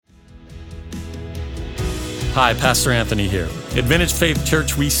Hi, Pastor Anthony here. At Vintage Faith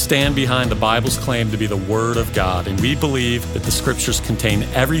Church, we stand behind the Bible's claim to be the Word of God, and we believe that the Scriptures contain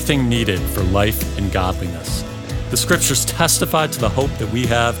everything needed for life and godliness. The Scriptures testify to the hope that we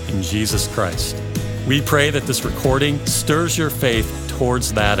have in Jesus Christ. We pray that this recording stirs your faith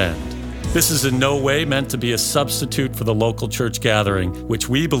towards that end. This is in no way meant to be a substitute for the local church gathering, which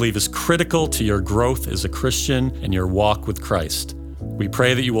we believe is critical to your growth as a Christian and your walk with Christ. We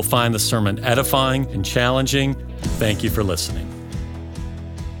pray that you will find the sermon edifying and challenging. Thank you for listening.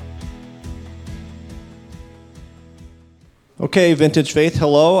 Okay, Vintage Faith,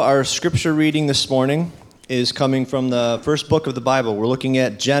 hello. Our scripture reading this morning is coming from the first book of the Bible. We're looking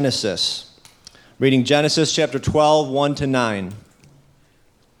at Genesis. Reading Genesis chapter 12, 1-9.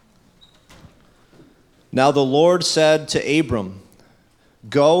 Now the Lord said to Abram,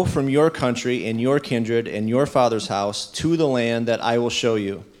 "Go from your country and your kindred and your father's house to the land that I will show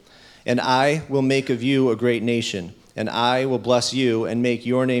you. And I will make of you a great nation, and I will bless you and make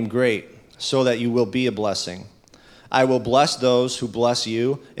your name great, so that you will be a blessing. I will bless those who bless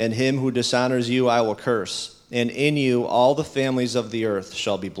you, and him who dishonors you I will curse. And in you all the families of the earth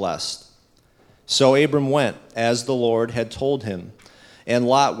shall be blessed." So Abram went, as the Lord had told him, and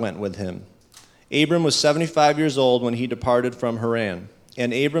Lot went with him. Abram was 75 years old when he departed from Haran.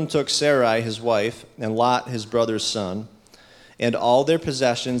 And Abram took Sarai his wife, and Lot his brother's son, and all their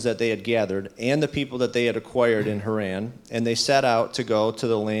possessions that they had gathered, and the people that they had acquired in Haran, and they set out to go to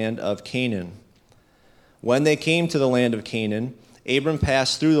the land of Canaan. When they came to the land of Canaan, Abram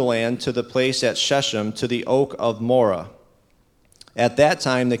passed through the land to the place at Shechem, to the oak of Moreh. At that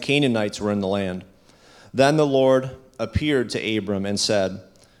time the Canaanites were in the land. Then the Lord appeared to Abram and said,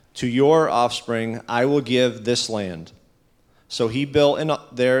 "To your offspring I will give this land." So he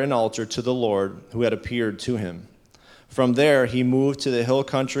built there an altar to the Lord who had appeared to him. From there he moved to the hill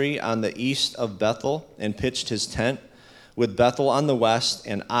country on the east of Bethel and pitched his tent, with Bethel on the west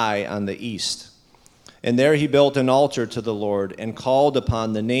and Ai on the east. And there he built an altar to the Lord and called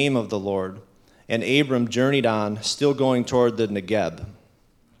upon the name of the Lord. And Abram journeyed on, still going toward the Negeb.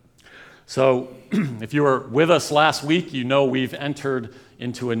 So, if you were with us last week, you know we've entered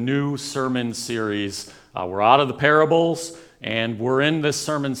into a new sermon series. We're out of the parables, and we're in this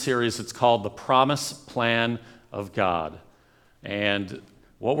sermon series. It's called The Promise Plan of God. And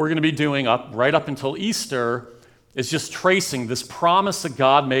what we're going to be doing right up until Easter is just tracing this promise that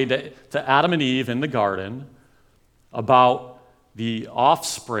God made to Adam and Eve in the garden about the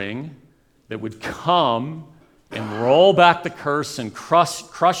offspring that would come and roll back the curse and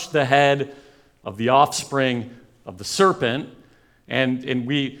crush the head of the offspring of the serpent. And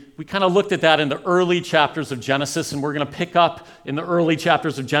we kind of looked at that in the early chapters of Genesis, and we're going to pick up in the early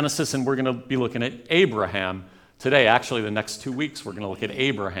chapters of Genesis, and we're going to be looking at Abraham today. Actually, the next 2 weeks, we're going to look at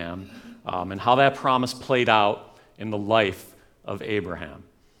Abraham and how that promise played out in the life of Abraham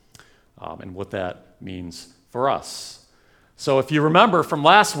and what that means for us. So if you remember from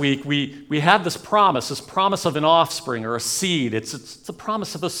last week, we had this promise of an offspring or a seed. It's a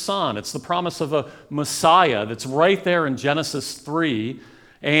promise of a son. It's the promise of a Messiah that's right there in Genesis 3.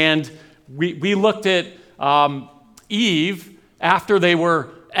 And we looked at Eve after they were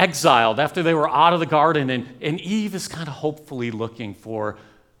exiled, after they were out of the garden. And Eve is kind of hopefully looking for,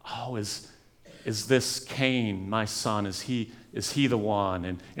 is this Cain, my son? Is he the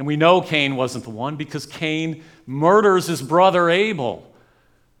one? And we know Cain wasn't the one because Cain murders his brother Abel.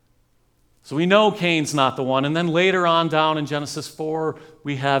 So we know Cain's not the one. And then later on down in Genesis 4,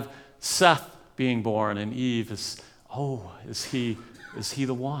 we have Seth being born, and Eve is he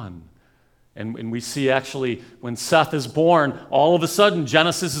the one? And we see actually when Seth is born, all of a sudden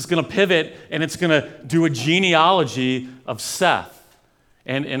Genesis is going to pivot, and it's going to do a genealogy of Seth.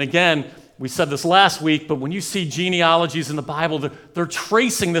 And again, we said this last week, but when you see genealogies in the Bible, they're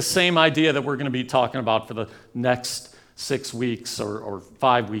tracing the same idea that we're going to be talking about for the next 6 weeks or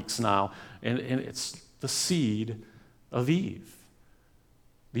 5 weeks now. And it's the seed of Eve,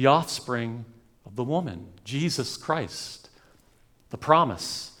 the offspring of the woman, Jesus Christ, the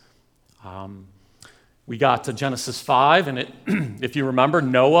promise. We got to Genesis 5, and if you remember,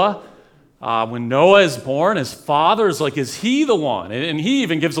 Noah, when Noah is born, his father is like, is he the one? And he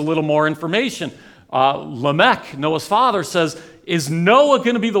even gives a little more information. Lamech, Noah's father, says, is Noah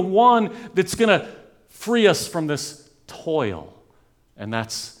going to be the one that's going to free us from this toil? And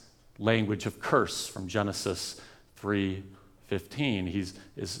that's language of curse from Genesis 3:15.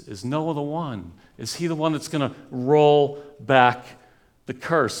 Is Noah the one? Is he the one that's going to roll back the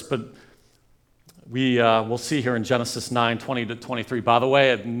curse? But we'll see here in Genesis 9:20-23. By the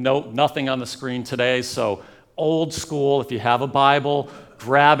way, nothing on the screen today, so old school. If you have a Bible,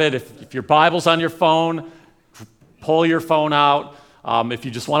 grab it. If your Bible's on your phone, pull your phone out. If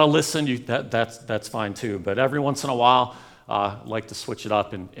you just want to listen, that's fine too. But every once in a while, I like to switch it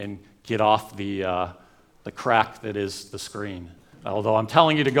up and get off the crack that is the screen. Although I'm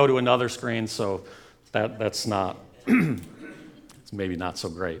telling you to go to another screen, so that's not, it's maybe not so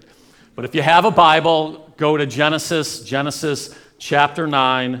great. But if you have a Bible, go to Genesis chapter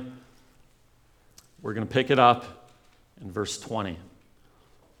 9. We're going to pick it up in verse 20.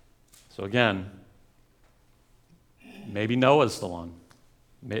 So again, maybe Noah's the one.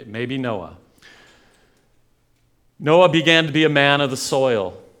 Maybe Noah. Noah began to be a man of the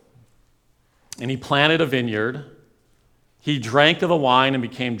soil, and he planted a vineyard. He drank of the wine and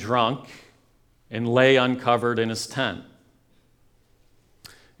became drunk and lay uncovered in his tent.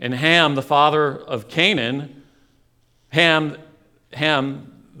 And Ham, the father of Canaan, the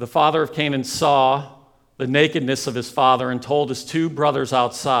father of Canaan, saw the nakedness of his father and told his two brothers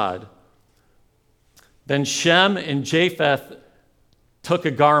outside. Then Shem and Japheth took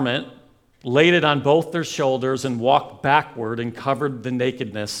a garment, laid it on both their shoulders, and walked backward and covered the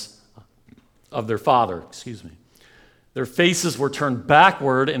nakedness of their father. Their faces were turned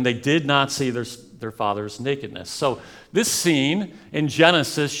backward, and they did not see their father's nakedness. So this scene in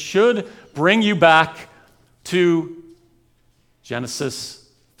Genesis should bring you back to Genesis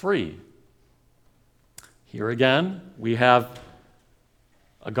 3. Here again, we have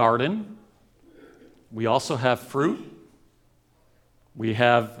a garden. We also have fruit. We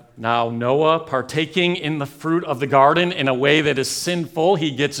have now Noah partaking in the fruit of the garden in a way that is sinful.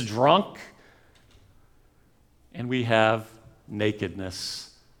 He gets drunk. And we have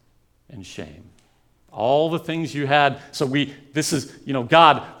nakedness and shame. All the things you had. So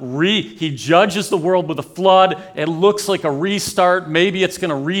God, he judges the world with a flood. It looks like a restart. Maybe it's going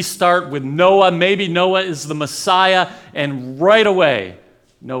to restart with Noah. Maybe Noah is the Messiah. And right away,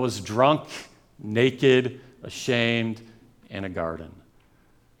 Noah's drunk, naked, ashamed, in a garden.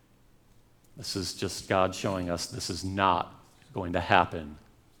 This is just God showing us this is not going to happen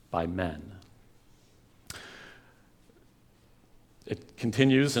by men. It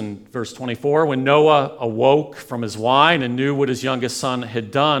continues in verse 24. When Noah awoke from his wine and knew what his youngest son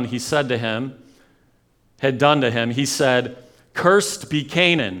had done, he said to him, "Cursed be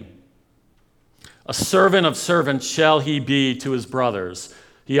Canaan. A servant of servants shall he be to his brothers."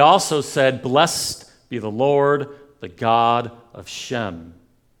 He also said, "Blessed be the Lord, the God of Shem,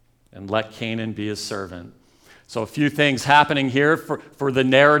 and let Canaan be his servant." So a few things happening here for the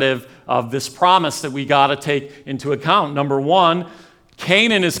narrative of this promise that we got to take into account. Number one,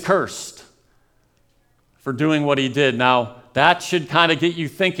 Canaan is cursed for doing what he did. Now, that should kind of get you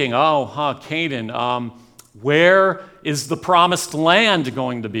thinking, Canaan, where is the promised land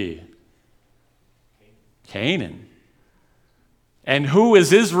going to be? Canaan. And who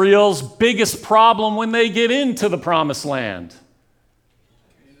is Israel's biggest problem when they get into the promised land?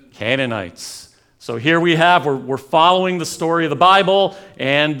 Canaanites. So here we're following the story of the Bible,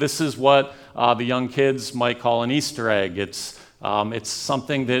 and this is what the young kids might call an Easter egg. It's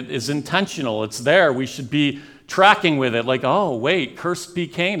something that is intentional. It's there. We should be tracking with it, like, oh, wait, cursed be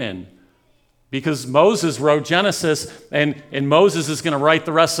Canaan. Because Moses wrote Genesis, and Moses is going to write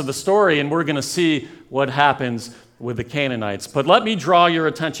the rest of the story, and we're going to see what happens with the Canaanites. But let me draw your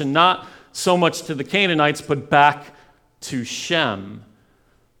attention not so much to the Canaanites, but back to Shem.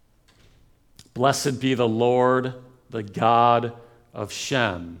 Blessed be the Lord, the God of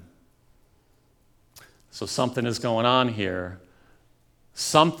Shem. So something is going on here.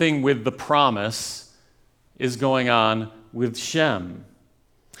 Something with the promise is going on with Shem.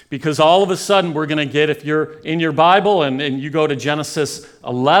 Because all of a sudden we're going to get, if you're in your Bible and you go to Genesis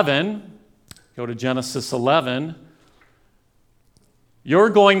 11, you're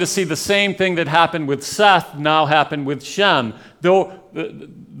going to see the same thing that happened with Seth now happen with Shem. Though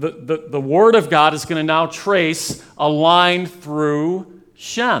the Word of God is going to now trace a line through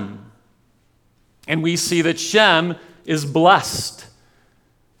Shem. And we see that Shem is blessed.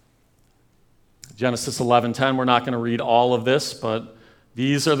 Genesis 11:10, we're not going to read all of this, but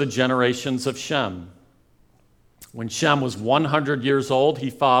these are the generations of Shem. When Shem was 100 years old, he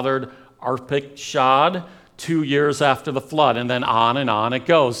fathered Arpachshad 2 years after the flood, and then on it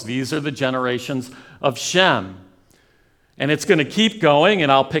goes. These are the generations of Shem. And it's going to keep going,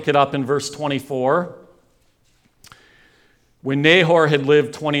 and I'll pick it up in verse 24. When Nahor had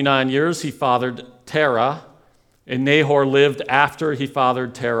lived 29 years, he fathered Terah, and Nahor lived after he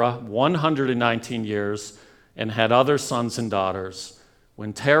fathered Terah 119 years and had other sons and daughters.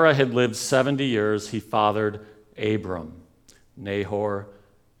 When Terah had lived 70 years, he fathered Abram, Nahor,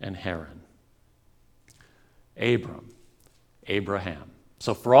 and Haran. Abraham.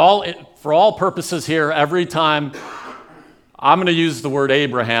 So for all purposes here, every time I'm going to use the word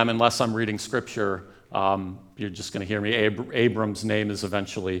Abraham unless I'm reading scripture. You're just going to hear me. Abram's name is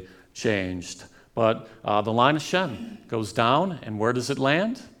eventually changed. But the line of Shem goes down, and where does it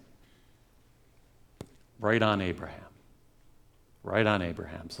land? Right on Abraham. Right on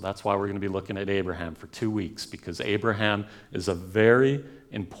Abraham. So that's why we're going to be looking at Abraham for 2 weeks, because Abraham is a very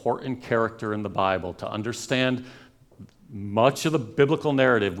important character in the Bible. To understand much of the biblical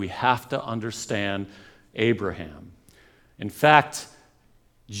narrative, we have to understand Abraham. In fact,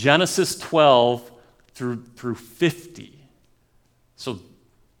 Genesis 12 through 50. So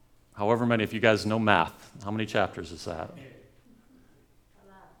however many, if you guys know math, how many chapters is that?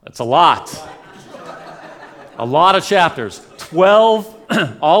 That's a lot. A lot of chapters.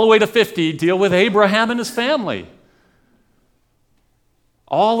 12 all the way to 50 deal with Abraham and his family.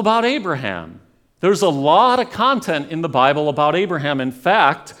 All about Abraham. There's a lot of content in the Bible about Abraham. In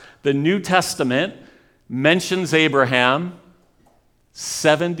fact, the New Testament mentions Abraham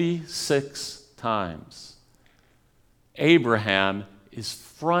 76 times. Abraham is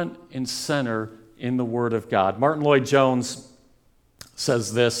front and center in the Word of God. Martin Lloyd-Jones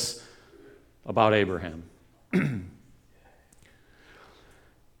says this about Abraham.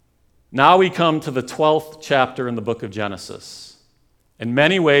 Now we come to the 12th chapter in the book of Genesis. In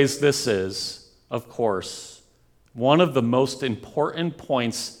many ways, this is, of course, one of the most important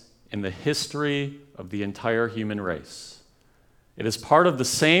points in the history of the entire human race. It is part of the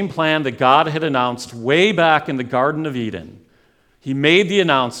same plan that God had announced way back in the Garden of Eden. He made the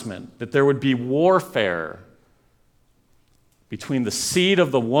announcement that there would be warfare between the seed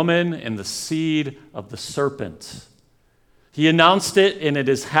of the woman and the seed of the serpent. He announced it, and it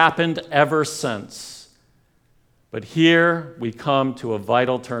has happened ever since. But here we come to a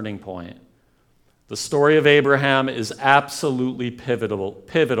vital turning point. The story of Abraham is absolutely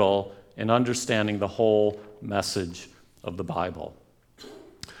pivotal in understanding the whole message of the Bible.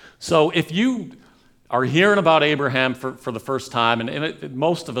 So if you are hearing about Abraham for the first time, and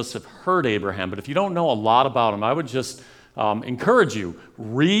most of us have heard Abraham, but if you don't know a lot about him, I would just encourage you,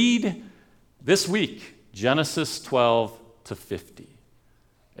 read this week, Genesis 12 to 50.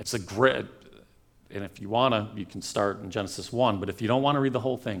 It's a great, and if you want to, you can start in Genesis 1, but if you don't want to read the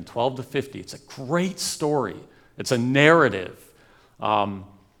whole thing, 12 to 50, it's a great story. It's a narrative.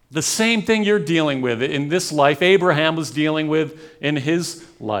 The same thing you're dealing with in this life, Abraham was dealing with in his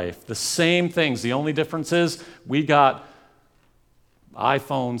life. The same things. The only difference is we got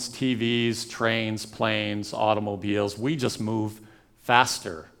iPhones, TVs, trains, planes, automobiles. We just move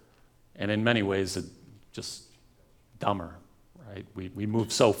faster. And in many ways, it's just dumber, right? We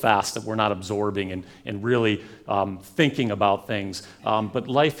move so fast that we're not absorbing and really thinking about things. But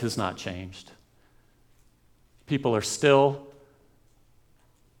life has not changed. People are still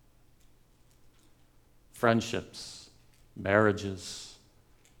friendships, marriages,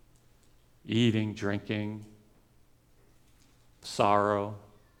 eating, drinking, sorrow,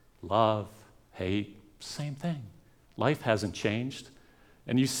 love, hate, same thing. Life hasn't changed.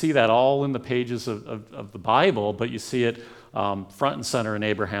 And you see that all in the pages of the Bible, but you see it front and center in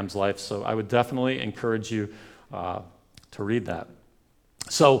Abraham's life. So I would definitely encourage you to read that.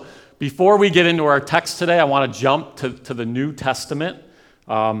 So before we get into our text today, I want to jump to the New Testament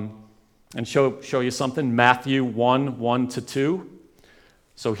and show you something. Matthew 1:1-2.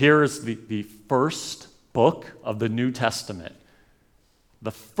 So here is the first book of the New Testament.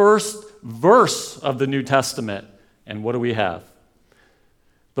 The first verse of the New Testament. And what do we have?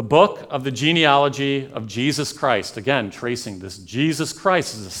 The book of the genealogy of Jesus Christ. Again, tracing this. Jesus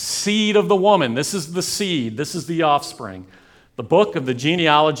Christ is the seed of the woman. This is the seed. This is the offspring. The book of the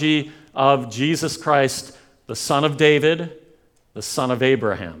genealogy of Jesus Christ, the son of David, the son of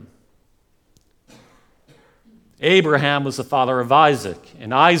Abraham. Abraham was the father of Isaac,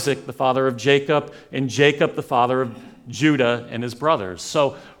 and Isaac the father of Jacob, and Jacob the father of Judah and his brothers.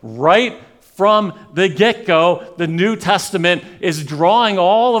 So right from the get-go, the New Testament is drawing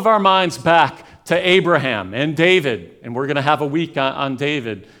all of our minds back to Abraham and David, and we're going to have a week on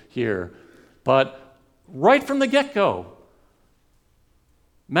David here. But right from the get-go,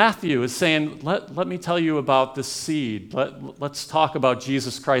 Matthew is saying, let me tell you about this seed. Let's talk about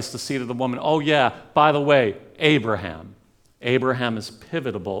Jesus Christ, the seed of the woman. Oh yeah, by the way, Abraham. Abraham is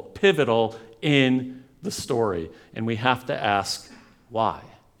pivotal in the story. And we have to ask, why?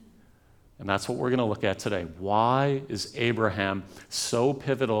 And that's what we're going to look at today. Why is Abraham so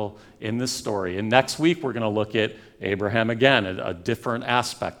pivotal in this story? And next week, we're going to look at Abraham again, a different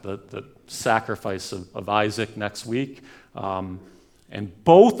aspect, the sacrifice of Isaac next week. And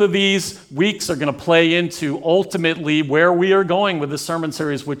both of these weeks are going to play into ultimately where we are going with this sermon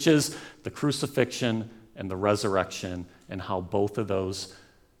series, which is the crucifixion and the resurrection and how both of those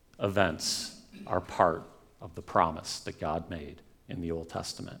events are part of the promise that God made in the Old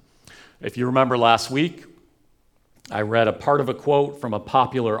Testament. If you remember last week, I read a part of a quote from a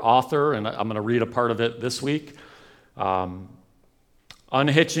popular author, and I'm going to read a part of it this week.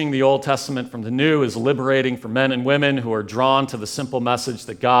 Unhitching the Old Testament from the New is liberating for men and women who are drawn to the simple message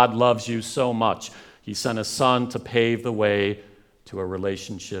that God loves you so much. He sent his son to pave the way to a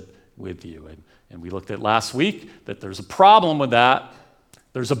relationship with you. And we looked at last week that there's a problem with that.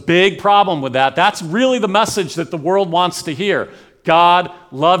 There's a big problem with that. That's really the message that the world wants to hear. God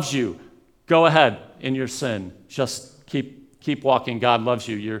loves you. Go ahead in your sin. Just keep walking. God loves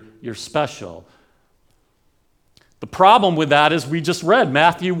you. You're special. The problem with that is we just read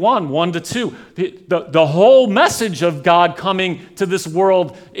Matthew 1:1-2. The whole message of God coming to this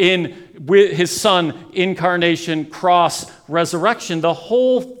world with his son, incarnation, cross, resurrection, the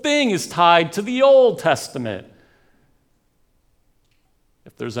whole thing is tied to the Old Testament.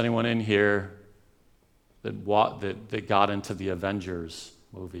 If there's anyone in here that got into the Avengers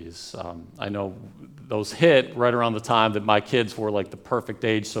movies, I know those hit right around the time that my kids were like the perfect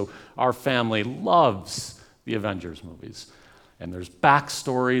age, so our family loves the Avengers movies. And there's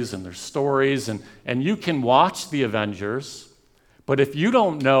backstories and there's stories, and you can watch the Avengers, but if you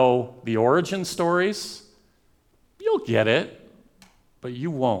don't know the origin stories, you'll get it, but you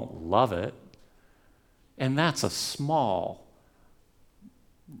won't love it. And that's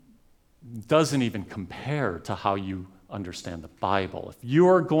doesn't even compare to how you understand the Bible. If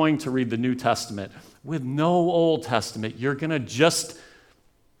you're going to read the New Testament with no Old Testament, you're going to just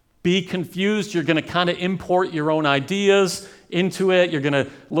be confused. You're going to kind of import your own ideas into it. You're going to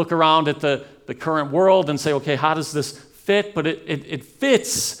look around at the current world and say, okay, how does this fit? But it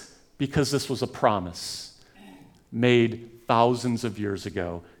fits because this was a promise made thousands of years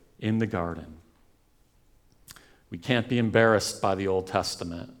ago in the garden. We can't be embarrassed by the Old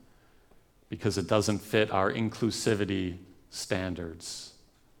Testament because it doesn't fit our inclusivity standards.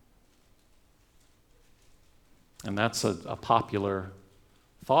 And that's a popular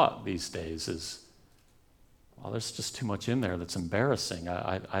thought these days is, well, there's just too much in there that's embarrassing.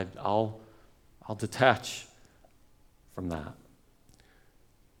 I'll detach from that.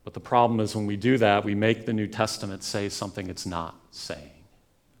 But the problem is when we do that, we make the New Testament say something it's not saying.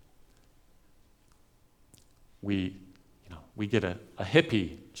 We get a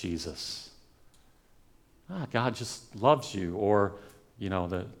hippie Jesus. God just loves you. Or,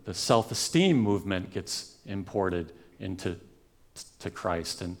 the self-esteem movement gets imported into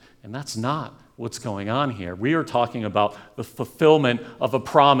Christ. And that's not what's going on here. We are talking about the fulfillment of a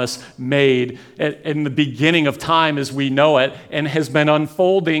promise made in the beginning of time as we know it and has been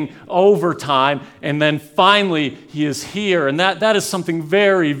unfolding over time. And then finally, he is here. And that is something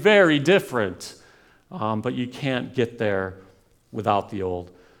very, very different. But you can't get there without the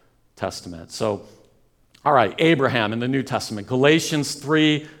Old Testament. So, all right, Abraham in the New Testament. Galatians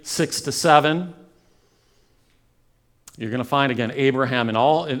 3:6-7. You're going to find, again, Abraham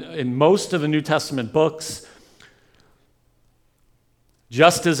in most of the New Testament books.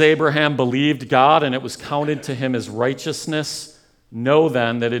 Just as Abraham believed God and it was counted to him as righteousness, know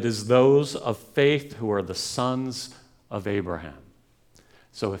then that it is those of faith who are the sons of Abraham.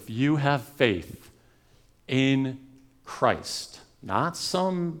 So if you have faith in Christ, not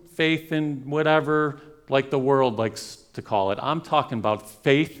some faith in whatever like the world likes to call it. I'm talking about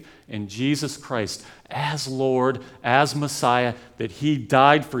faith in Jesus Christ as Lord, as Messiah, that he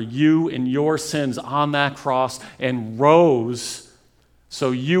died for you and your sins on that cross and rose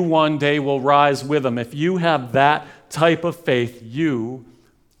so you one day will rise with him. If you have that type of faith, you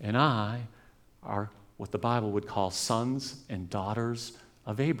and I are what the Bible would call sons and daughters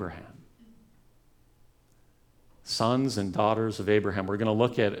of Abraham. Sons and daughters of Abraham. We're going to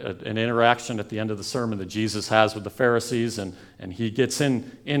look at an interaction at the end of the sermon that Jesus has with the Pharisees, and he gets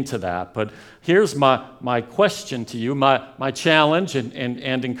into that. But here's my question to you, my challenge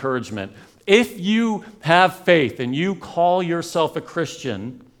and encouragement. If you have faith and you call yourself a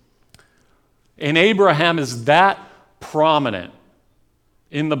Christian, and Abraham is that prominent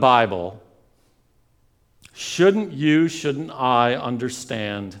in the Bible, shouldn't I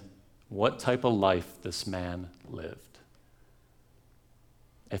understand what type of life this man lived?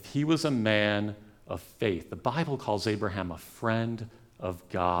 If he was a man of faith, the Bible calls Abraham a friend of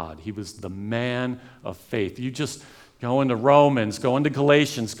God. He was the man of faith. You just go into Romans, go into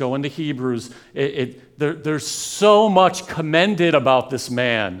Galatians, go into Hebrews. There's so much commended about this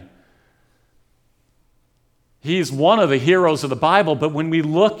man. He's one of the heroes of the Bible, but when we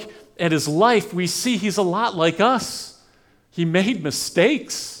look at his life, we see he's a lot like us. He made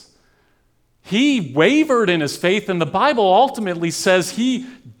mistakes. He wavered in his faith, and the Bible ultimately says he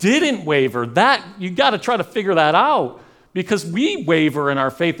didn't waver. That, you got to try to figure that out, because we waver in our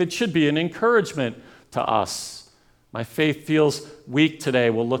faith. It should be an encouragement to us. My faith feels weak today.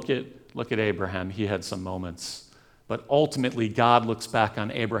 Well, look at Abraham. He had some moments. But ultimately, God looks back on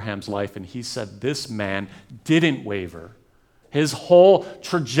Abraham's life, and he said, this man didn't waver. His whole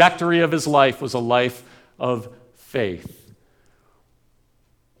trajectory of his life was a life of faith.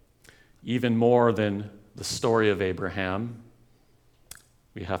 Even more than the story of Abraham,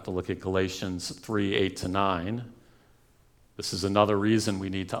 we have to look at Galatians 3:8-9. This is another reason we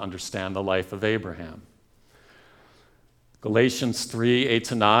need to understand the life of Abraham. Galatians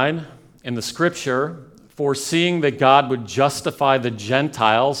 3:8-9, in the scripture, foreseeing that God would justify the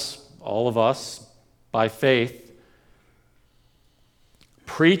Gentiles, all of us, by faith,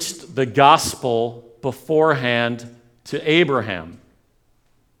 preached the gospel beforehand to Abraham.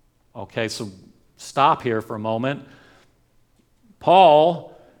 Okay, so stop here for a moment.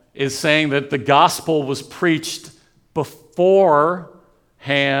 Paul is saying that the gospel was preached beforehand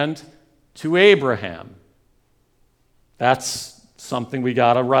to Abraham. That's something we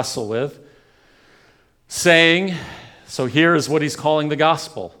got to wrestle with. Saying, so here is what he's calling the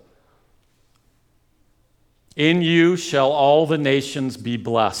gospel. In you shall all the nations be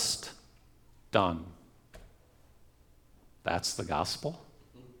blessed. Done. That's the gospel.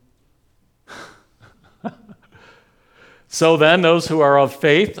 So then those who are of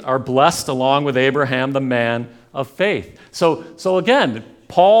faith are blessed along with Abraham, the man of faith. So again,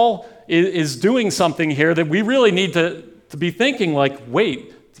 Paul is doing something here that we really need to be thinking like,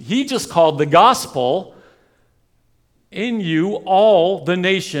 wait, he just called the gospel, in you all the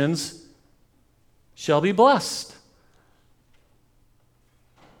nations shall be blessed.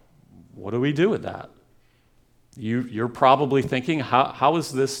 What do we do with that? You're probably thinking, how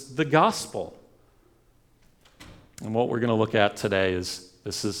is this the gospel? And what we're going to look at today is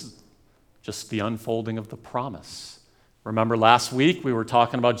this is just the unfolding of the promise. Remember last week we were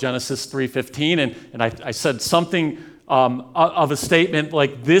talking about Genesis 3:15, and I said something of a statement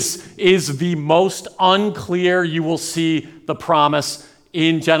like, this is the most unclear you will see the promise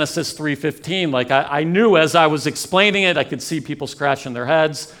in Genesis 3:15. Like I knew as I was explaining it, I could see people scratching their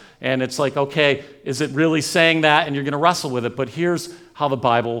heads, and it's like, okay, is it really saying that? And you're going to wrestle with it. But here's how the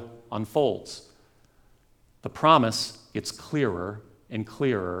Bible unfolds. The promise gets clearer and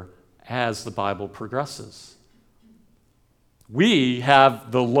clearer as the Bible progresses. We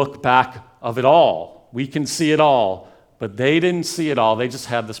have the look back of it all. We can see it all, but they didn't see it all. They just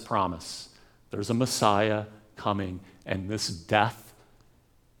had this promise. There's a Messiah coming, and this death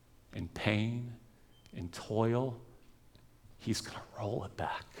and pain and toil, he's going to roll it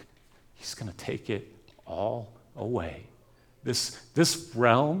back. He's going to take it all away. This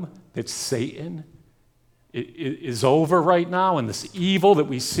realm that Satan is over right now, and this evil that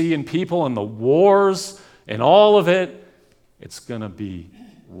we see in people and the wars and all of it, it's going to be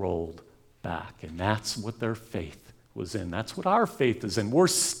rolled back. And that's what their faith was in. That's what our faith is in. We're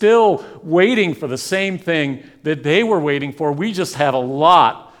still waiting for the same thing that they were waiting for. We just have a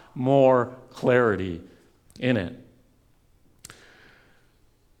lot more clarity in it.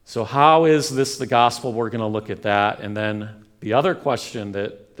 So how is this the gospel? We're going to look at that. And then the other question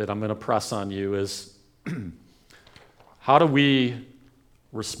that I'm going to press on you is, how do we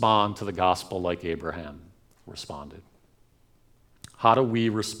respond to the gospel like Abraham responded? How do we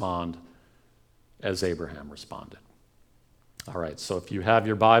respond as Abraham responded? All right, so if you have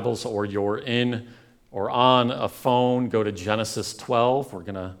your Bibles or you're in or on a phone, go to Genesis 12. We're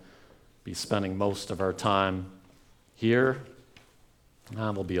going to be spending most of our time here.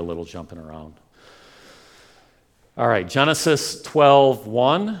 There'll be a little jumping around. All right, Genesis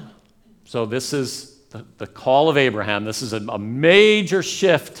 12:1. So this is the call of Abraham. This is a major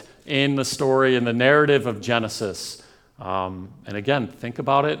shift in the story, in the narrative of Genesis. And again, think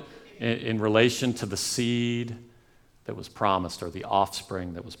about it in relation to the seed that was promised, or the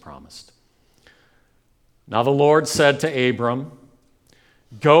offspring that was promised. Now the Lord said to Abram,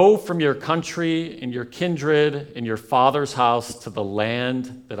 "Go from your country and your kindred and your father's house to the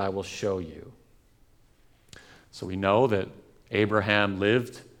land that I will show you." So we know that Abraham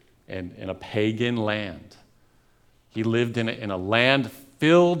lived in a pagan land. He lived in a land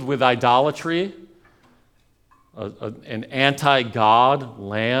filled with idolatry, an anti-God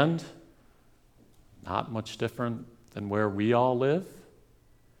land, not much different than where we all live.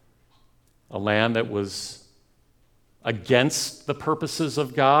 A land that was against the purposes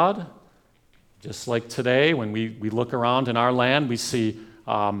of God. Just like today, when we look around in our land, we see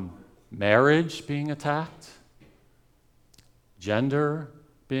marriage being attacked, gender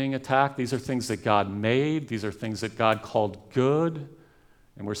being attacked. These are things that God made. These are things that God called good.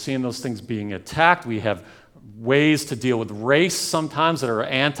 And we're seeing those things being attacked. We have ways to deal with race sometimes that are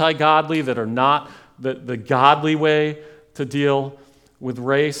anti-godly, that are not the godly way to deal with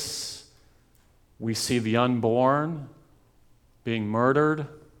race. We see the unborn being murdered.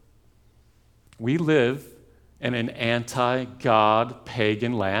 We live in an anti-God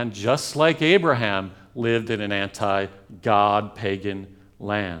pagan land, just like Abraham lived in an anti-God pagan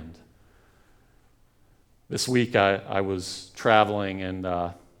land. This week I was traveling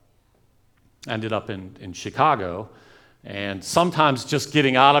and ended up in Chicago. And sometimes just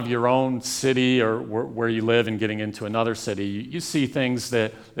getting out of your own city or where you live and getting into another city, you see things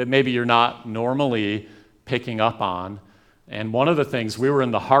that maybe you're not normally picking up on. And one of the things, we were in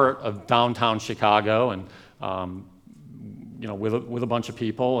the heart of downtown Chicago and with a bunch of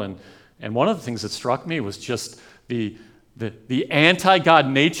people. And one of the things that struck me was just the anti-God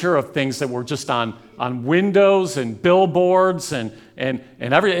nature of things that were just on windows and billboards and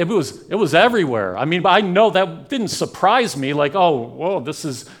it was everywhere. I mean, I know that didn't surprise me. Like, oh, whoa, this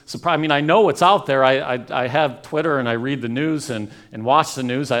is surprise. I mean, I know it's out there. I have Twitter and I read the news and watch the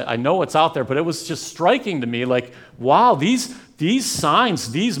news. I know it's out there, but it was just striking to me. Like, wow, these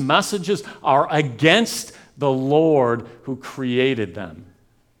signs, these messages are against the Lord who created them.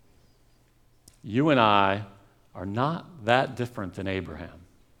 You and I are not that different than Abraham.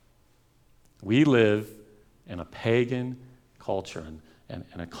 We live in a pagan culture and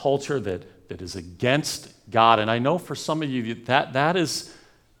a culture that is against God. And I know for some of you that is,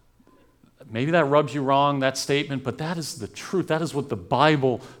 maybe that rubs you wrong, that statement, but that is the truth. That is what the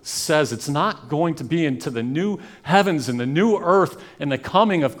Bible says. It's not going to be into the new heavens and the new earth and the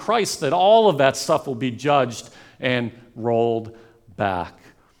coming of Christ that all of that stuff will be judged and rolled back.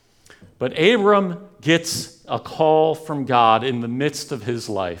 But Abram gets a call from God in the midst of his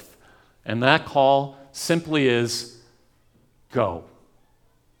life. And that call simply is, go.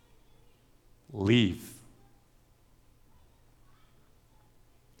 Leave.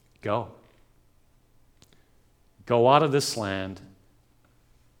 Go. Go out of this land,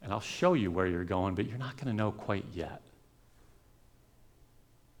 and I'll show you where you're going, but you're not going to know quite yet.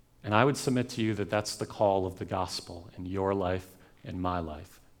 And I would submit to you that that's the call of the gospel in your life, in my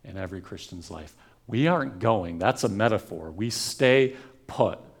life, in every Christian's life. We aren't going. That's a metaphor. We stay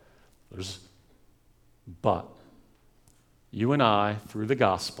put. But you and I, through the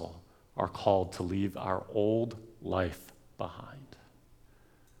gospel, are called to leave our old life behind.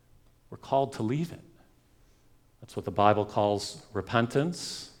 We're called to leave it. That's what the Bible calls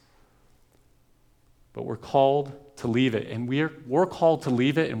repentance. But we're called to leave it. And we're called to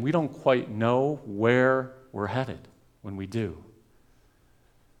leave it, and we don't quite know where we're headed when we do.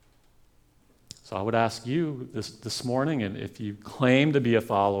 So I would ask you this morning, and if you claim to be a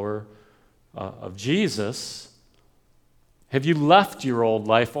follower of Jesus, have you left your old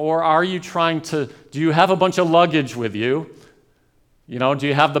life, or are you do you have a bunch of luggage with you? You know, do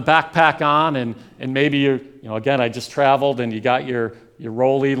you have the backpack on, and maybe again, I just traveled, and you got your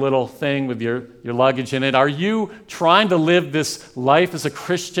rolly little thing with your luggage in it. Are you trying to live this life as a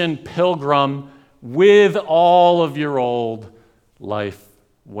Christian pilgrim with all of your old life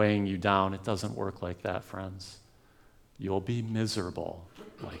weighing you down? It doesn't work like that, friends. You'll be miserable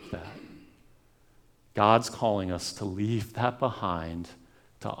like that. God's calling us to leave that behind,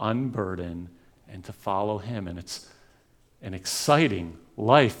 to unburden, and to follow him. And it's an exciting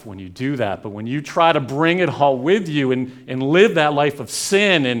life when you do that. But when you try to bring it all with you and live that life of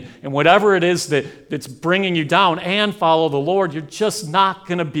sin and whatever it is that's bringing you down and follow the Lord, you're just not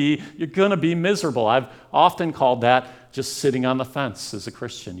going to be, you're going to be miserable. I've often called that just sitting on the fence as a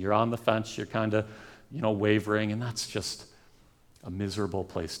Christian. You're on the fence, you're kind of, wavering, and that's just a miserable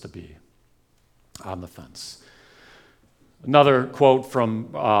place to be, on the fence. Another quote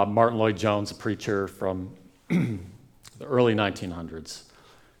from Martin Lloyd-Jones, a preacher from the early 1900s.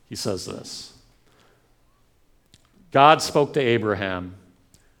 He says this: God spoke to Abraham.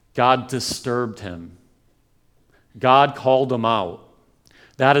 God disturbed him. God called him out.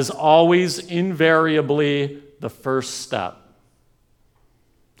 That is always invariably the first step.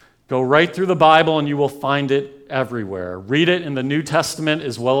 Go right through the Bible and you will find it everywhere. Read it in the New Testament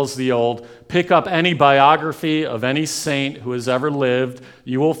as well as the Old. Pick up any biography of any saint who has ever lived.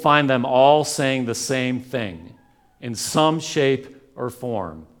 You will find them all saying the same thing in some shape or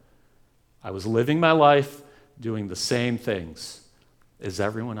form. I was living my life doing the same things as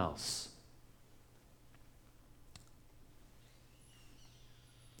everyone else.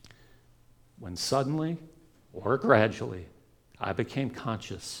 When suddenly or gradually I became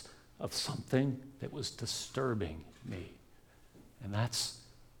conscious of something that was disturbing me. And that's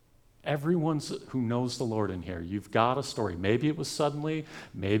Everyone who knows the Lord in here, you've got a story. Maybe it was suddenly,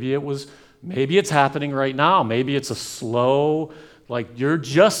 maybe it's happening right now. Maybe it's a slow, like you're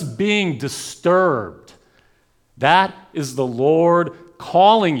just being disturbed. That is the Lord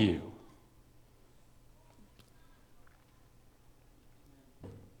calling you.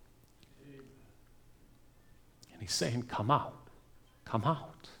 And he's saying, come out. Come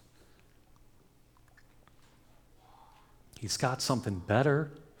out. He's got something better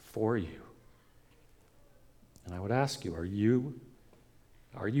for you. And I would ask you, are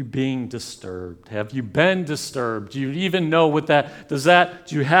you being disturbed? Have you been disturbed? Do you even know what that,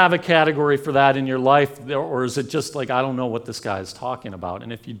 do you have a category for that in your life? Or is it just like, I don't know what this guy is talking about?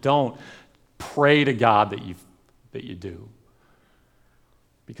 And if you don't, pray to God that you do.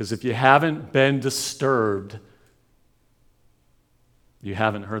 Because if you haven't been disturbed, you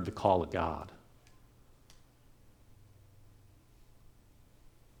haven't heard the call of God.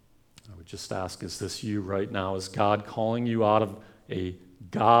 I would just ask, is this you right now? Is God calling you out of a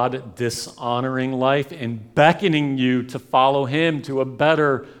God-dishonoring life and beckoning you to follow him to a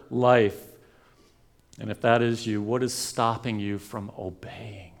better life? And if that is you, what is stopping you from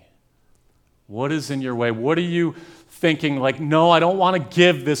obeying? What is in your way? What are you thinking like, no, I don't want to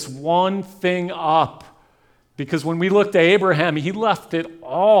give this one thing up? Because when we look to Abraham, he left it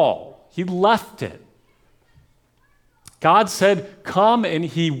all. He left it. God said, come, and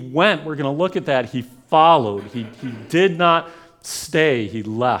he went. We're going to look at that. He followed. He did not stay. He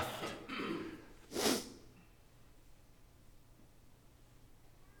left.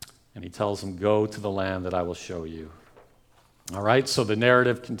 And he tells him, go to the land that I will show you. All right, so the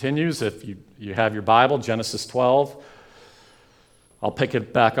narrative continues. If you have your Bible, Genesis 12. I'll pick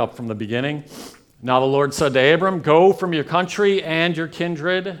it back up from the beginning. Now the Lord said to Abram, go from your country and your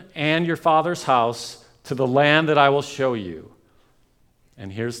kindred and your father's house to the land that I will show you.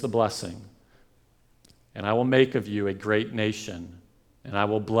 And here's the blessing. And I will make of you a great nation, and I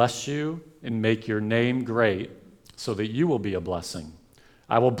will bless you and make your name great, so that you will be a blessing.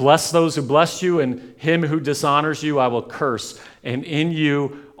 I will bless those who bless you, and him who dishonors you I will curse. And in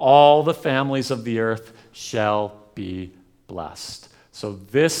you all the families of the earth shall be blessed. So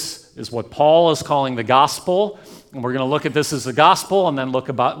this is what Paul is calling the gospel, and we're going to look at this as the gospel, and then look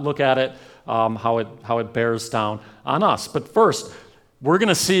at it how it bears down on us. But first, we're going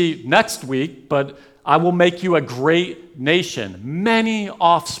to see next week, but I will make you a great nation, many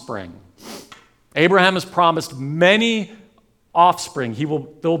offspring. Abraham has promised many offspring.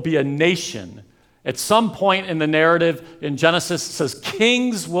 There'll be a nation. At some point in the narrative in Genesis, it says,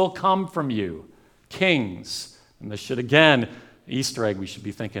 kings will come from you. Kings. And this should, again, Easter egg, we should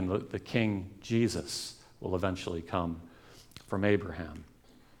be thinking the King Jesus will eventually come from Abraham.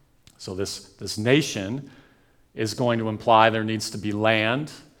 So this nation is going to imply there needs to be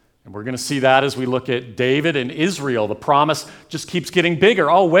land. And we're going to see that as we look at David and Israel. The promise just keeps getting bigger.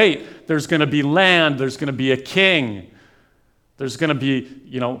 Oh, wait, there's going to be land. There's going to be a king. There's going to be,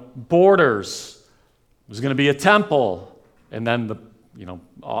 borders. There's going to be a temple. And then,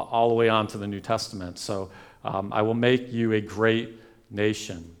 all the way on to the New Testament. So I will make you a great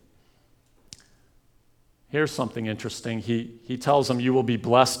nation. Here's something interesting. He tells them, you will be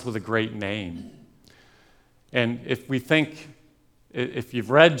blessed with a great name. And if you've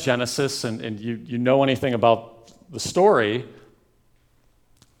read Genesis and you know anything about the story,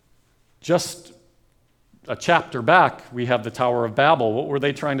 just a chapter back, we have the Tower of Babel. What were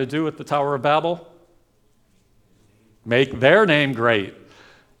they trying to do at the Tower of Babel? Make their name great.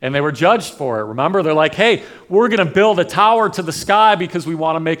 And they were judged for it. Remember, they're like, hey, we're going to build a tower to the sky because we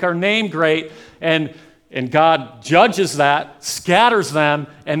want to make our name great. And God judges that, scatters them,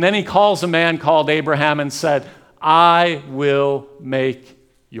 and then he calls a man called Abraham and said, I will make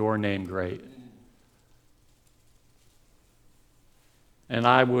your name great. And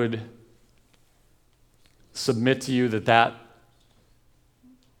I would submit to you that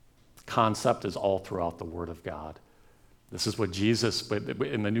concept is all throughout the Word of God. This is what Jesus,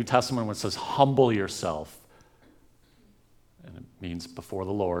 in the New Testament, when it says, humble yourself, and it means before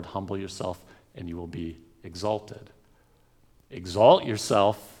the Lord, humble yourself, and you will be exalted. Exalt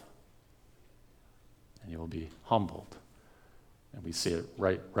yourself, and you will be humbled. And we see it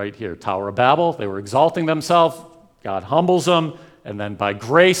right here. Tower of Babel, they were exalting themselves. God humbles them. And then by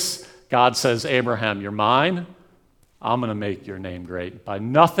grace, God says, Abraham, you're mine. I'm going to make your name great. By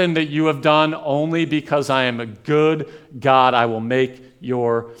nothing that you have done, only because I am a good God, I will make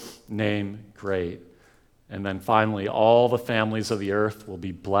your name great. And then finally, all the families of the earth will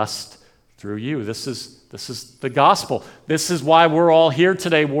be blessed through you. This is the gospel. This is why we're all here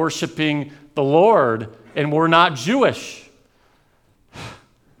today worshiping the Lord, and we're not Jewish.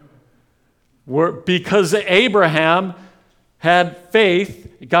 Because Abraham had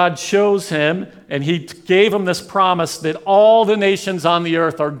faith, God chose him, and he gave him this promise that all the nations on the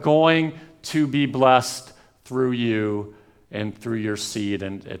earth are going to be blessed through you and through your seed.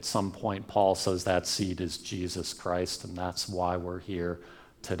 And at some point, Paul says that seed is Jesus Christ, and that's why we're here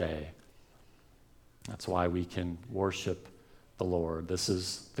today. That's why we can worship the Lord. This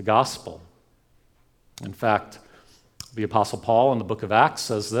is the gospel. In fact, the Apostle Paul in the book of Acts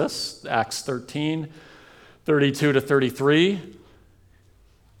says this, Acts 13, 32 to 33.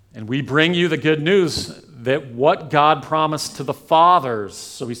 And we bring you the good news that what God promised to the fathers,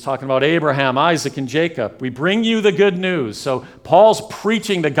 so he's talking about Abraham, Isaac, and Jacob. We bring you the good news. So Paul's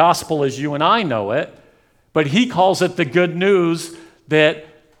preaching the gospel as you and I know it, but he calls it the good news that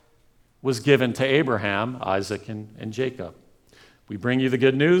was given to Abraham, Isaac, and Jacob. We bring you the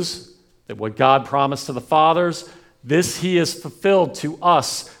good news that what God promised to the fathers, this he has fulfilled to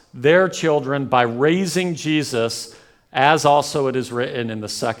us, their children, by raising Jesus, as also it is written in the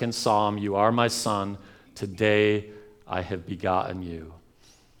second Psalm, you are my son, today I have begotten you.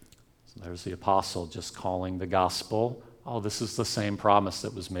 So there's the apostle just calling the gospel. Oh, this is the same promise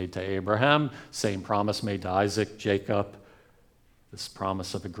that was made to Abraham, same promise made to Isaac, Jacob, this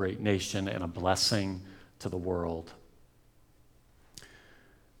promise of a great nation and a blessing to the world.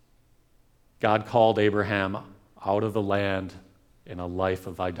 God called Abraham out of the land in a life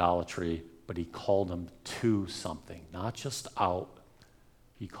of idolatry, but he called him to something, not just out.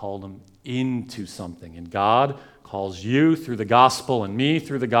 He called him into something. And God calls you through the gospel and me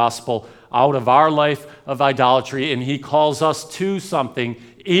through the gospel out of our life of idolatry, and he calls us to something,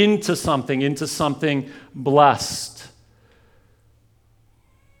 into something blessed.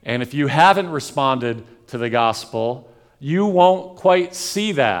 And if you haven't responded to the gospel, you won't quite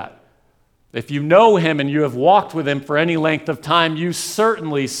see that. If you know him and you have walked with him for any length of time, you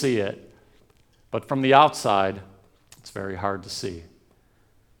certainly see it. But from the outside, it's very hard to see.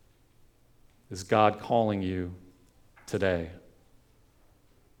 Is God calling you today?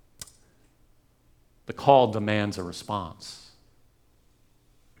 The call demands a response.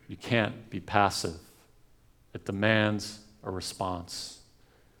 You can't be passive. It demands a response.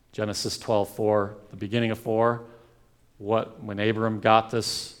 Genesis 12:4, the beginning of 4, when Abram got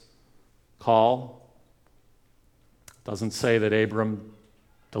this call, doesn't say that Abram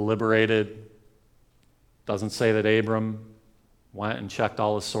deliberated, doesn't say that Abram went and checked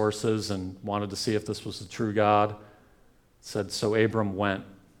all his sources and wanted to see if this was the true God. It said, so Abram went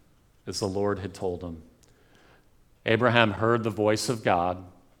as the Lord had told him. Abraham heard the voice of God,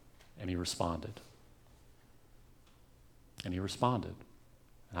 and he responded. And he responded.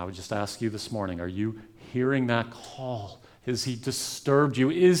 And I would just ask you this morning, are you hearing that call? Has he disturbed you?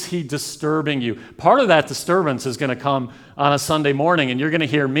 Is he disturbing you? Part of that disturbance is going to come on a Sunday morning, and you're going to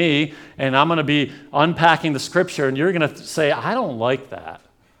hear me, and I'm going to be unpacking the scripture, and you're going to say, I don't like that.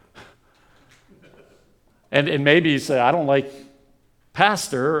 And maybe you say, I don't like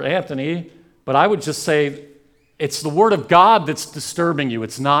Pastor Anthony, but I would just say, it's the Word of God that's disturbing you.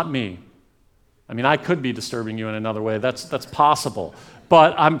 It's not me. I mean, I could be disturbing you in another way. That's possible.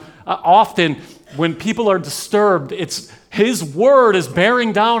 But often when people are disturbed, it's his word is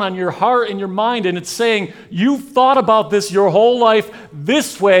bearing down on your heart and your mind, and it's saying, you've thought about this your whole life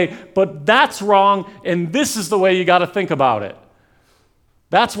this way, but that's wrong, and this is the way you got to think about it.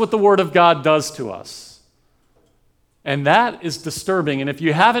 That's what the Word of God does to us. And that is disturbing. And if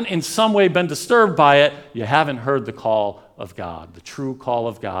you haven't in some way been disturbed by it, you haven't heard the call of God. The true call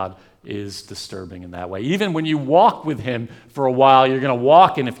of God is disturbing in that way. Even when you walk with him for a while, you're going to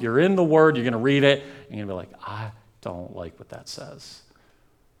walk, and if you're in the Word, you're going to read it, and you're going to be like, I don't like what that says.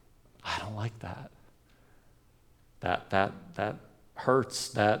 I don't like that. That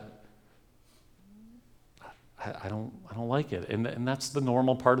hurts. I don't like it. And that's the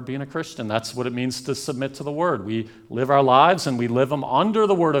normal part of being a Christian. That's what it means to submit to the Word. We live our lives, and we live them under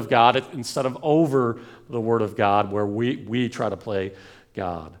the Word of God instead of over the Word of God, where we try to play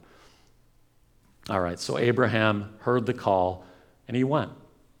God. All right, so Abraham heard the call, and he went.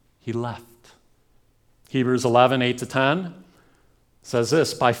 He left. Hebrews 11, 8-10 says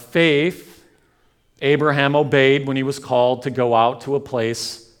this, by faith, Abraham obeyed when he was called to go out to a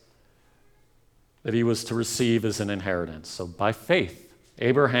place that he was to receive as an inheritance. So by faith,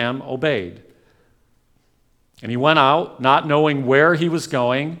 Abraham obeyed. And he went out, not knowing where he was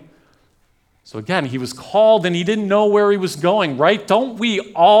going. So again, he was called and he didn't know where he was going, right? Don't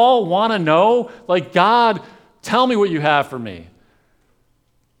we all want to know? Like, God, tell me what you have for me.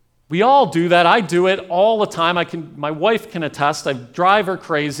 We all do that. I do it all the time. My wife can attest. I drive her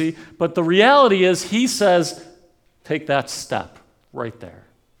crazy. But the reality is, he says, take that step right there.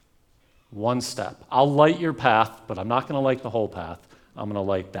 One step. I'll light your path, but I'm not going to light the whole path. I'm going to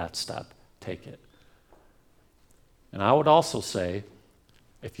light that step. Take it. And I would also say,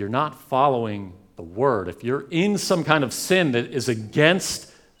 if you're not following the word, if you're in some kind of sin that is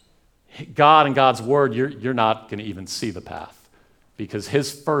against God and God's word, you're not going to even see the path. Because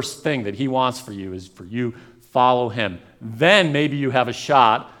his first thing that he wants for you is for you follow him. Then maybe you have a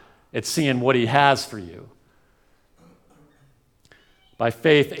shot at seeing what he has for you. By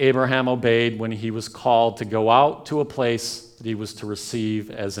faith, Abraham obeyed when he was called to go out to a place that he was to receive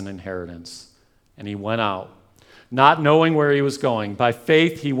as an inheritance. And he went out, not knowing where he was going. By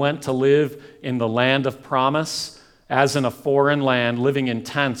faith, he went to live in the land of promise, as in a foreign land, living in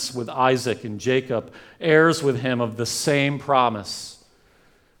tents with Isaac and Jacob, heirs with him of the same promise.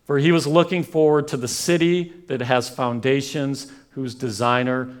 For he was looking forward to the city that has foundations, whose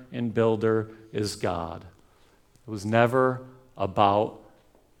designer and builder is God. It was never about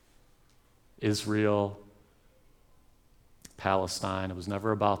Israel, Palestine. It was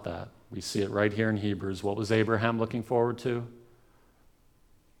never about that. We see it right here in Hebrews. What was Abraham looking forward to?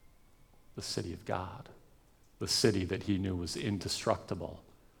 The city of God, the city that he knew was indestructible.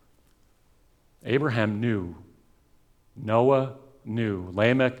 Abraham knew, Noah knew,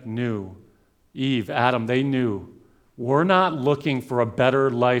 Lamech knew, Eve, Adam, they knew. We're not looking for a better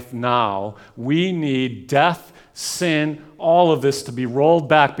life now. We need death, sin, all of this to be rolled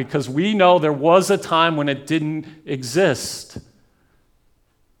back because we know there was a time when it didn't exist.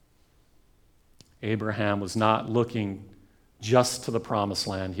 Abraham was not looking just to the promised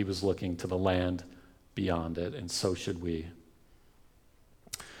land. He was looking to the land beyond it, and so should we.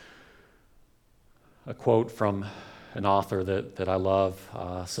 A quote from an author that I love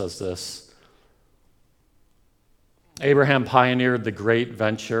says this: Abraham pioneered the great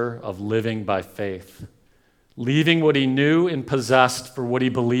venture of living by faith, leaving what he knew and possessed for what he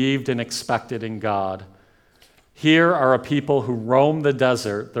believed and expected in God. Here are a people who roam the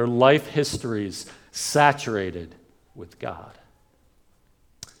desert, their life histories saturated with God.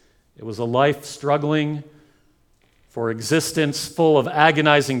 It was a life struggling for existence, full of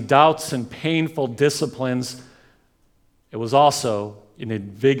agonizing doubts and painful disciplines. It was also an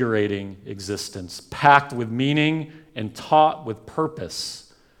invigorating existence, packed with meaning and taught with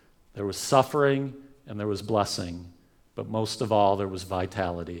purpose. There was suffering and there was blessing, but most of all, there was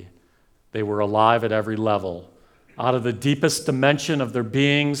vitality. They were alive at every level. Out of the deepest dimension of their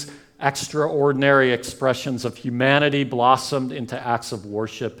beings, extraordinary expressions of humanity blossomed into acts of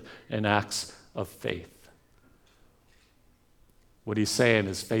worship and acts of faith. What he's saying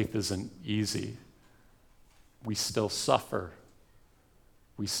is faith isn't easy. We still suffer.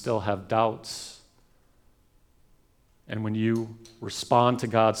 We still have doubts. And when you respond to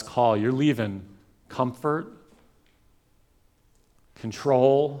God's call, you're leaving comfort,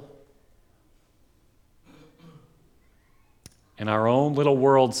 control, and our own little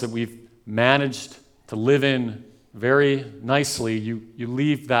worlds that we've managed to live in very nicely. You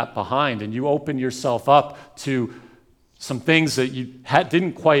leave that behind and you open yourself up to some things that you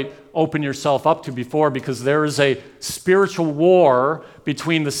didn't quite open yourself up to before, because there is a spiritual war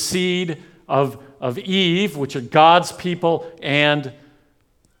between the seed of Eve, which are God's people, and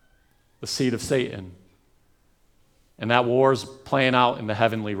the seed of Satan. And that war is playing out in the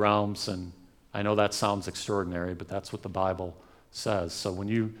heavenly realms, and I know that sounds extraordinary, but that's what the Bible says. So when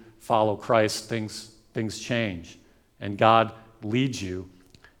you follow Christ, things change, and God leads you.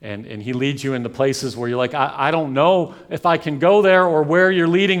 And he leads you into places where you're like, I don't know if I can go there or where you're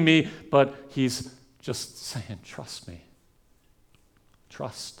leading me, but he's just saying, trust me.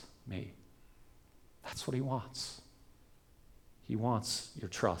 Trust me. That's what he wants. He wants your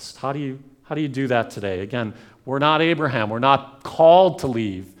trust. How do you do that today? Again, we're not Abraham. We're not called to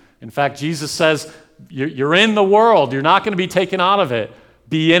leave. In fact, Jesus says, you're in the world. You're not going to be taken out of it.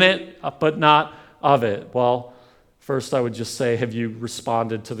 Be in it, but not of it. Well, first, I would just say, have you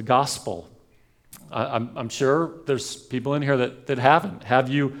responded to the gospel? I'm sure there's people in here that haven't. Have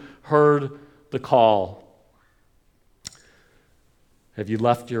you heard the call? Have you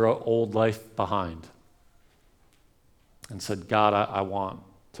left your old life behind and said, God, I want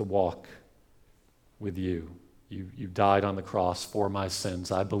to walk with you. You died on the cross for my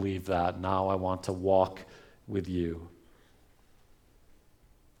sins. I believe that. Now I want to walk with you.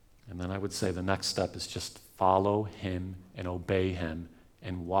 And then I would say the next step is just follow him and obey him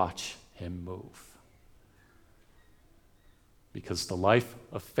and watch him move. Because the life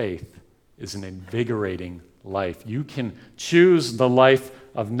of faith is an invigorating life. You can choose the life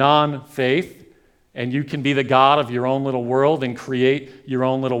of non-faith, and you can be the God of your own little world and create your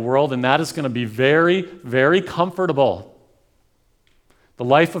own little world, and that is going to be very, very comfortable. The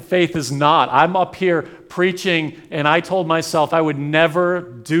life of faith is not. I'm up here preaching, and I told myself I would never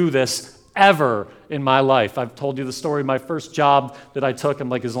do this ever in my life. I've told you the story of my first job that I took. I'm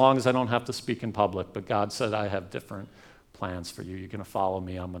like, as long as I don't have to speak in public. But God said, I have different plans for you. You're going to follow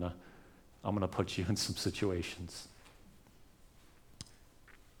me. I'm going to put you in some situations.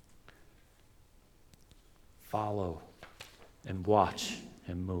 Follow and watch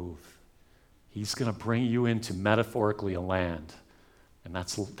him move. He's going to bring you into, metaphorically, a land. And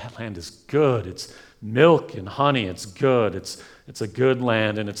that land is good. It's milk and honey. It's good. It's a good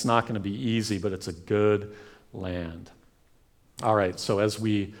land, and it's not going to be easy, but it's a good land. All right, so as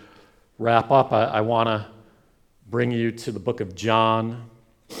we wrap up, I want to bring you to the book of John,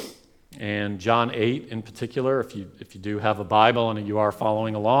 and John 8 in particular. If you do have a Bible and you are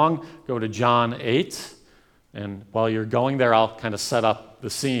following along, go to John 8. And while you're going there, I'll kind of set up the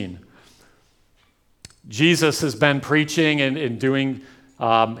scene. Jesus has been preaching and doing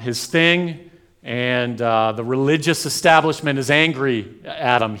his thing, and the religious establishment is angry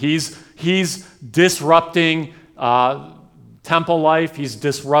at him. He's disrupting temple life. He's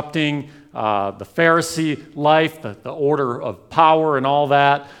disrupting the Pharisee life, the order of power and all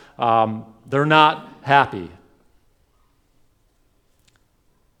that. They're not happy.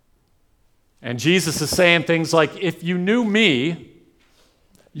 And Jesus is saying things like, if you knew me,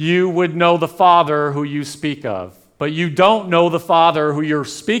 you would know the Father who you speak of. But you don't know the Father who you're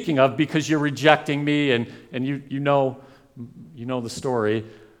speaking of because you're rejecting me, and you know the story.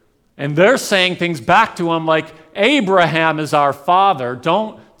 And they're saying things back to him like, Abraham is our father.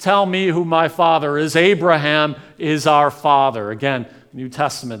 Don't tell me who my father is. Abraham is our father. Again, New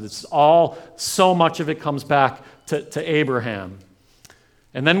Testament, it's all, so much of it comes back to Abraham.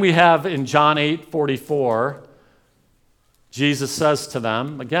 And then we have in John 8:44, Jesus says to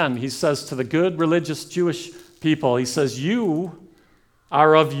them, again, he says to the good religious Jewish people, he says, you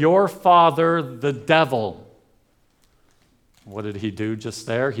are of your father, the devil. What did he do just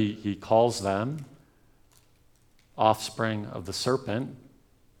there? He calls them offspring of the serpent.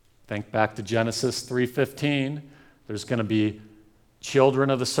 Think back to Genesis 3:15. There's going to be children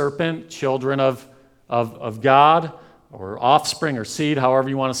of the serpent, children of God, or offspring or seed, however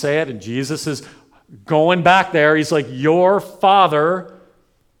you want to say it. And Jesus is going back there. He's like, your father,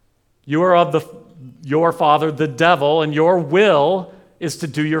 you are of your father, the devil, and your will is to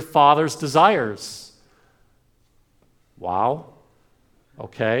do your father's desires. Wow.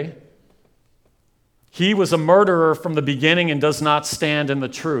 Okay. He was a murderer from the beginning and does not stand in the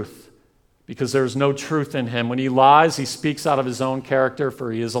truth, because there is no truth in him. When he lies, he speaks out of his own character,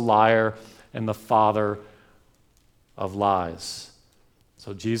 for he is a liar and the father of lies.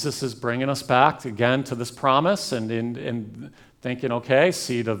 So Jesus is bringing us back again to this promise, and in thinking, okay,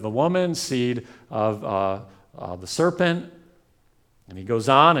 seed of the woman, seed of the serpent. And he goes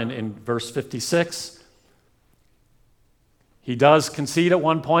on, and in verse 56, he does concede at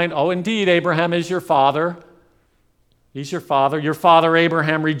one point, oh, indeed, Abraham is your father. He's your father. Your father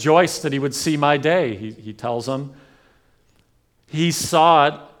Abraham rejoiced that he would see my day, he tells him. He saw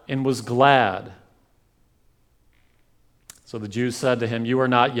it and was glad. So the Jews said to him, you are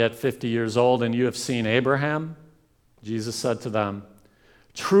not yet 50 years old, and you have seen Abraham? Jesus said to them,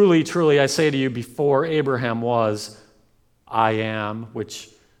 truly, truly, I say to you, before Abraham was, I am, which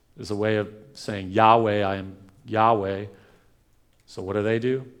is a way of saying Yahweh, I am Yahweh. So what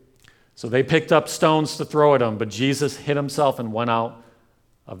do? So they picked up stones to throw at him, but Jesus hid himself and went out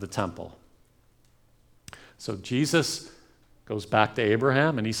of the temple. So Jesus goes back to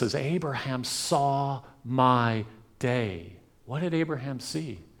Abraham, and he says, Abraham saw my day. What did Abraham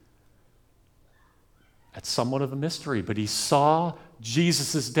see? That's somewhat of a mystery, but he saw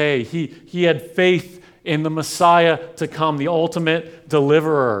Jesus' day. He had faith in the Messiah to come, the ultimate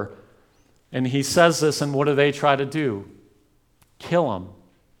deliverer. And he says this, and what do they try to do? Kill him.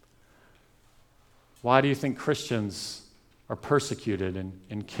 Why do you think Christians are persecuted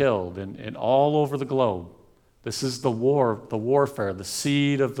and killed and all over the globe? This is the warfare, the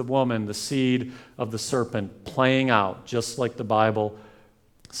seed of the woman, the seed of the serpent playing out, just like the Bible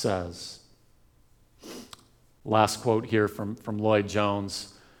says. Last quote here from Lloyd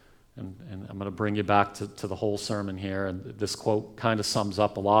Jones, and I'm going to bring you back to the whole sermon here, and this quote kind of sums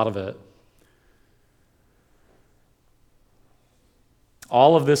up a lot of it.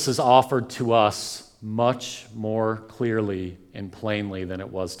 All of this is offered to us much more clearly and plainly than it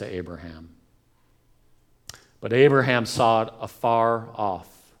was to Abraham. But Abraham saw it afar off.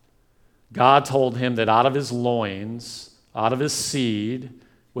 God told him that out of his loins, out of his seed,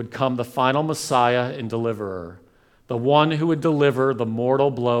 would come the final Messiah and deliverer, the one who would deliver the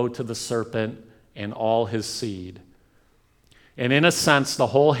mortal blow to the serpent and all his seed. And in a sense, the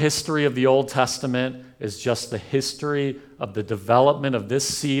whole history of the Old Testament is just the history of the development of this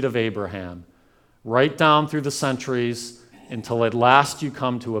seed of Abraham, right down through the centuries until at last you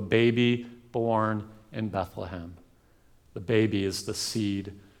come to a baby born in Bethlehem. The baby is the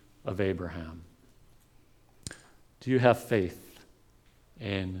seed of Abraham. Do you have faith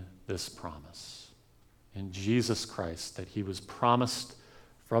in this promise? In Jesus Christ, that he was promised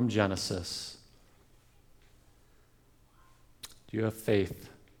from Genesis? Do you have faith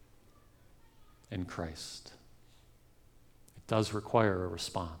in Christ? It does require a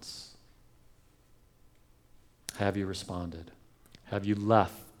response. Have you responded? Have you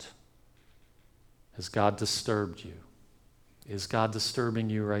left? Has God disturbed you? Is God disturbing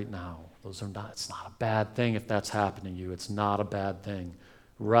you right now? It's not a bad thing if that's happening to you. It's not a bad thing.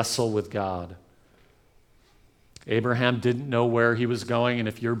 Wrestle with God. Abraham didn't know where he was going, and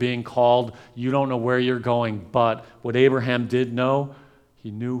if you're being called, you don't know where you're going. But what Abraham did know,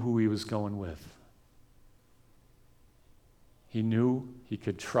 he knew who he was going with. He knew he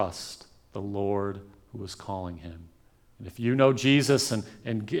could trust the Lord who was calling him. And if you know Jesus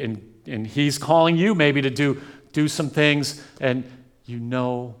and he's calling you maybe to do some things, and you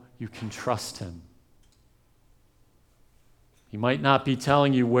know you can trust him. He might not be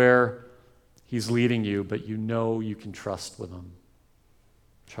telling you where he's leading you, but you know you can trust with him.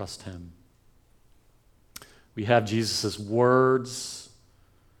 Trust him. We have Jesus' words.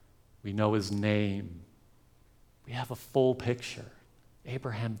 We know his name. We have a full picture.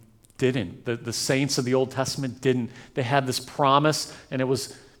 Abraham didn't. The saints of the Old Testament didn't. They had this promise, and it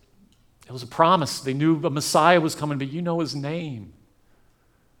was a promise. They knew a Messiah was coming, but you know his name.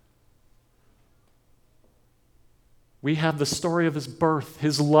 We have the story of his birth,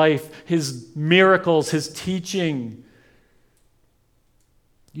 his life, his miracles, his teaching.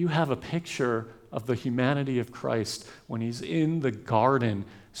 You have a picture of the humanity of Christ when he's in the garden,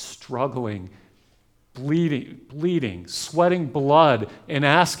 struggling, bleeding, sweating blood, and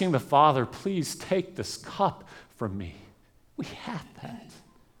asking the Father, please take this cup from me. We have that.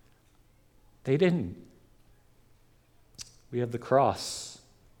 They didn't. We have the cross.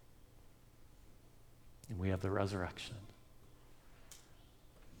 And we have the resurrection.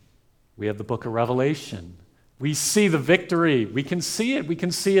 We have the book of Revelation. We see the victory. We can see it. We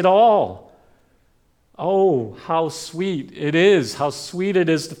can see it all. Oh, how sweet it is. How sweet it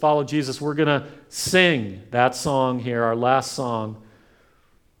is to follow Jesus. We're going to sing that song here, our last song.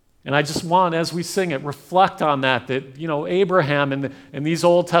 And I just want, as we sing it, reflect on that Abraham and these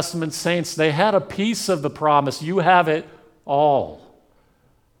Old Testament saints, they had a piece of the promise. You have it all.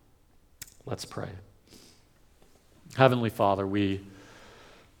 Let's pray. Heavenly Father, we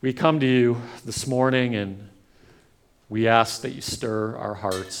come to you this morning and we ask that you stir our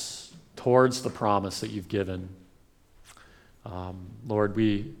hearts towards the promise that you've given. Lord,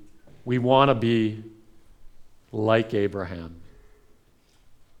 we want to be like Abraham.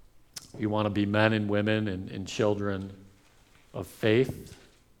 We want to be men and women and children of faith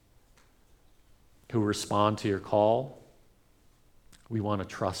who respond to your call. We want to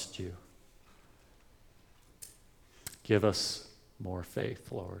trust you. Give us more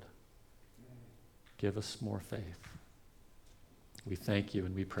faith, Lord. Give us more faith. We thank you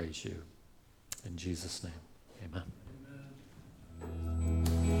and we praise you. In Jesus' name, amen.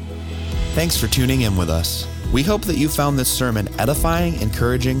 Thanks for tuning in with us. We hope that you found this sermon edifying,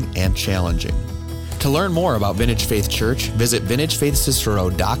 encouraging, and challenging. To learn more about Vintage Faith Church, visit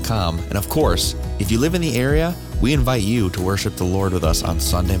vintagefaithcicero.com. And of course, if you live in the area, we invite you to worship the Lord with us on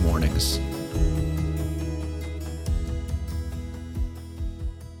Sunday mornings.